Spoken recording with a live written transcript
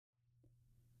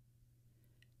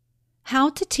How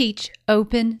to teach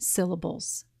open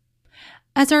syllables.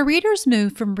 As our readers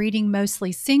move from reading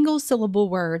mostly single-syllable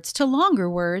words to longer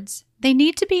words, they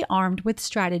need to be armed with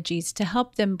strategies to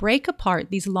help them break apart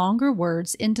these longer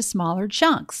words into smaller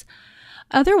chunks.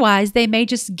 Otherwise, they may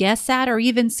just guess at or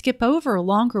even skip over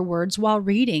longer words while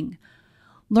reading.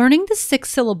 Learning the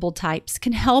 6-syllable types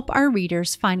can help our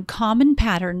readers find common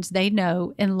patterns they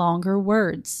know in longer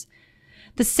words.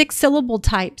 The 6-syllable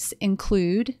types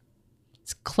include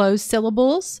closed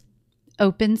syllables,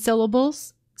 open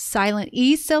syllables, silent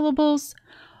E syllables,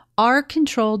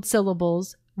 R-controlled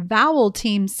syllables, vowel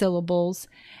team syllables,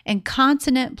 and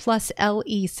consonant plus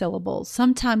LE syllables,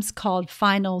 sometimes called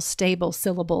final stable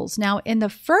syllables. Now, in the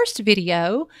first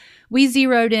video, we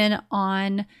zeroed in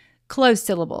on closed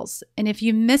syllables. And if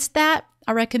you missed that,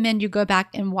 I recommend you go back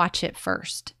and watch it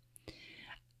first.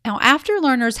 Now, after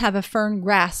learners have a firm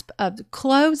grasp of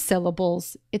closed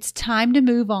syllables, it's time to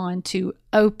move on to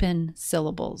open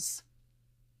syllables.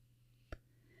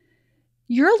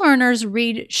 Your learners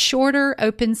read shorter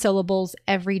open syllables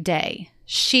every day.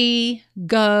 She,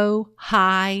 go,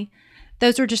 hi.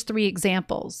 Those are just 3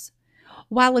 examples.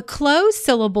 While a closed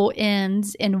syllable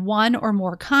ends in one or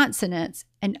more consonants,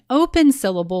 an open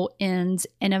syllable ends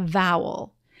in a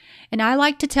vowel. And I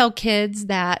like to tell kids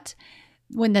that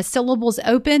when the syllable's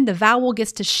open, the vowel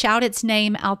gets to shout its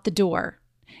name out the door.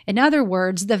 In other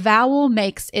words, the vowel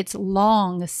makes its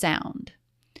long sound.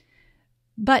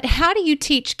 But how do you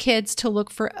teach kids to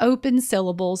look for open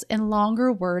syllables in longer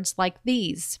words like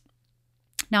these?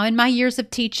 Now, in my years of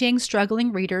teaching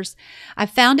struggling readers, I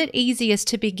found it easiest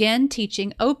to begin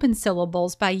teaching open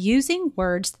syllables by using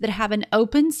words that have an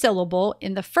open syllable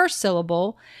in the first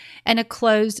syllable and a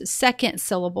closed second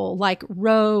syllable, like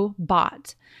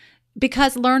robot.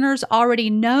 Because learners already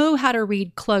know how to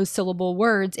read closed syllable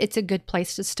words, it's a good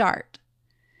place to start.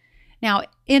 Now,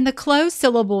 in the closed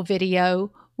syllable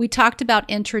video, we talked about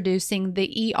introducing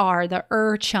the ER,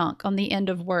 the chunk on the end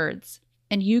of words.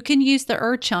 And you can use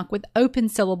the chunk with open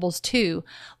syllables too,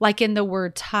 like in the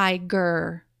word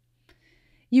tiger.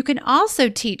 You can also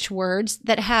teach words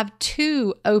that have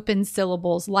 2 open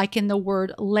syllables, like in the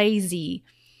word lazy.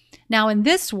 Now, in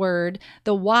this word,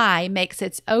 the Y makes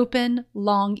its open,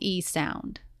 long E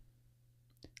sound.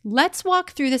 Let's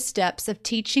walk through the steps of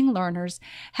teaching learners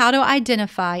how to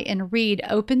identify and read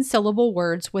open syllable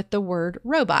words with the word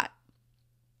robot.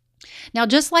 Now,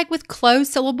 just like with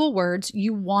closed syllable words,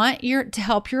 you want to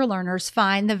help your learners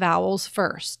find the vowels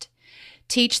first.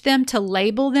 Teach them to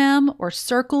label them or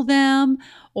circle them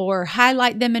or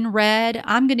highlight them in red.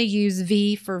 I'm going to use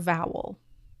V for vowel.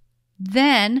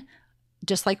 Then,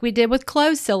 just like we did with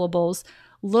closed syllables,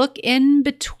 look in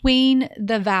between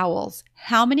the vowels.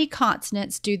 How many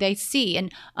consonants do they see?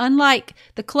 And unlike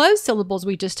the closed syllables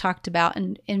we just talked about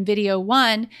in video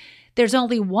 1, there's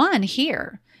only one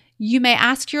here. You may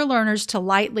ask your learners to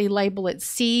lightly label it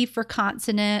C for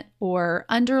consonant or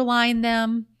underline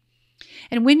them.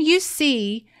 And when you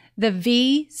see the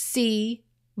V, C,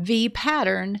 V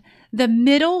pattern, the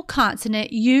middle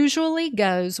consonant usually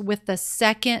goes with the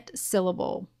second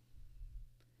syllable.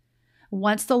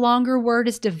 Once the longer word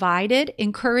is divided,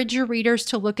 encourage your readers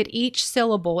to look at each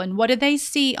syllable and what do they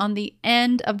see on the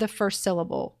end of the first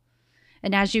syllable.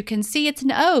 And as you can see, it's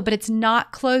an O, but it's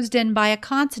not closed in by a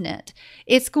consonant.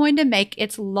 It's going to make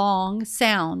its long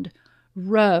sound,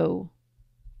 row.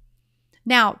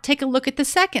 Now, take a look at the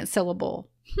second syllable.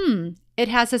 It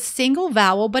has a single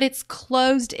vowel, but it's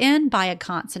closed in by a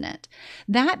consonant.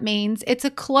 That means it's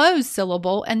a closed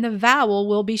syllable and the vowel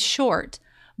will be short,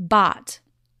 bot.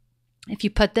 If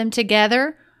you put them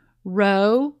together,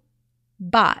 row,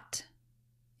 bot,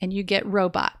 and you get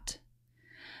robot.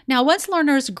 Now, once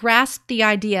learners grasp the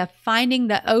idea of finding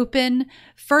the open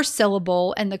first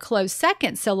syllable and the closed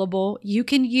second syllable, you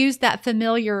can use that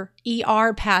familiar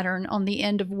ER pattern on the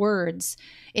end of words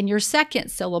in your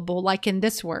second syllable, like in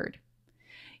this word.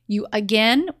 We're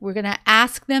going to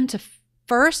ask them to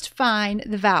first find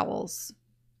the vowels.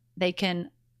 They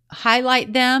can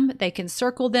highlight them, they can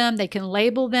circle them, they can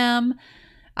label them.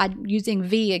 I'm using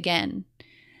V again.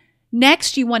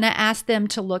 Next, you want to ask them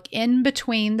to look in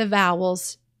between the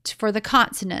vowels for the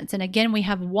consonants. And again, we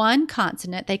have one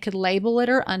consonant. They could label it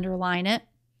or underline it.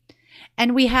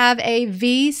 And we have a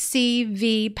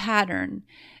VCV pattern.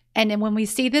 And then when we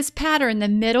see this pattern, the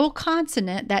middle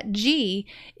consonant, that G,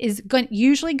 is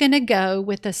usually going to go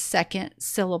with the second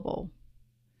syllable.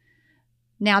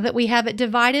 Now that we have it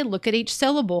divided, look at each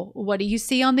syllable. What do you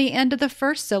see on the end of the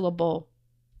first syllable?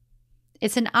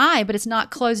 It's an I, but it's not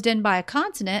closed in by a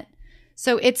consonant.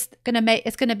 So it's going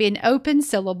to be an open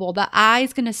syllable. The I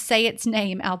is going to say its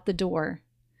name out the door.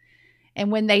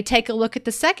 And when they take a look at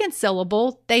the second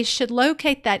syllable, they should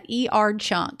locate that ER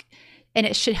chunk, and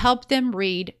it should help them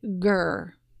read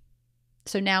ger.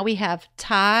 So now we have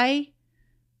tiger,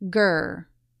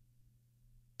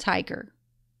 tiger.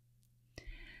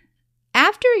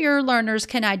 After your learners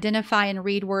can identify and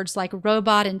read words like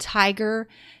robot and tiger,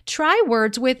 try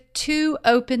words with two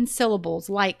open syllables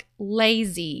like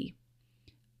lazy.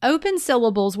 Open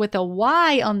syllables with a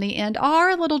Y on the end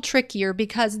are a little trickier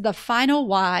because the final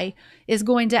Y is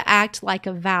going to act like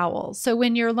a vowel. So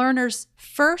when your learners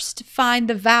first find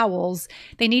the vowels,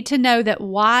 they need to know that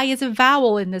Y is a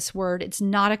vowel in this word. It's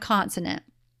not a consonant.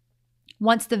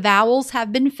 Once the vowels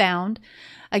have been found,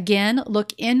 again,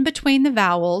 look in between the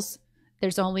vowels.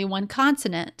 There's only one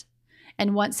consonant.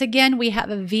 And once again, we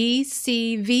have a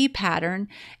VCV pattern,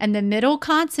 and the middle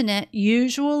consonant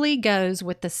usually goes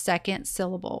with the second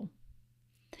syllable.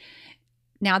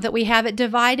 Now that we have it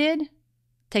divided,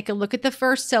 take a look at the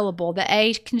first syllable. The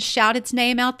A can shout its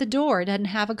name out the door. It doesn't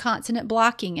have a consonant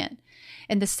blocking it.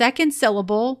 And the second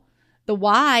syllable, the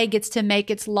Y gets to make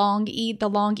its long E, the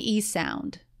long E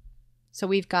sound. So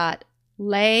we've got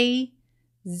lazy,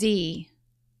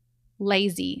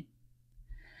 lazy.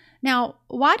 Now,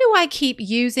 why do I keep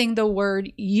using the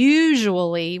word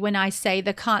usually when I say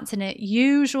the consonant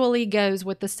usually goes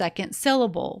with the second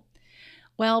syllable?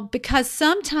 Well, because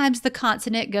sometimes the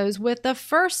consonant goes with the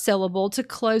first syllable to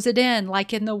close it in,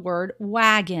 like in the word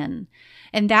wagon.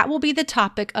 And that will be the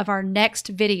topic of our next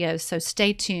video, so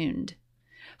stay tuned.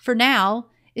 For now,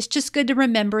 it's just good to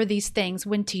remember these things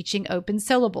when teaching open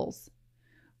syllables.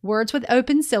 Words with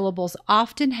open syllables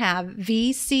often have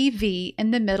VCV in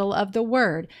the middle of the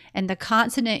word, and the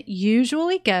consonant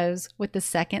usually goes with the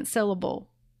second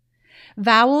syllable.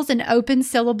 Vowels in open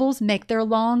syllables make their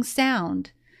long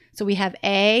sound. So we have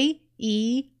A,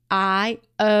 E, I,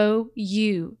 O,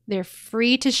 U. They're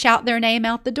free to shout their name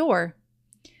out the door.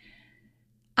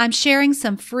 I'm sharing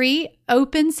some free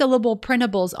open syllable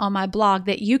printables on my blog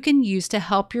that you can use to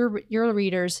help your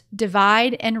readers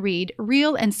divide and read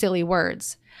real and silly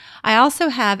words. I also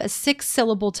have a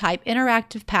 6-syllable type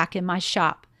interactive pack in my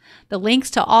shop. The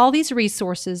links to all these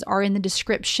resources are in the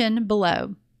description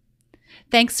below.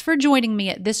 Thanks for joining me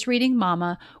at This Reading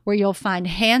Mama, where you'll find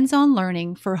hands-on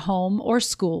learning for home or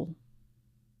school.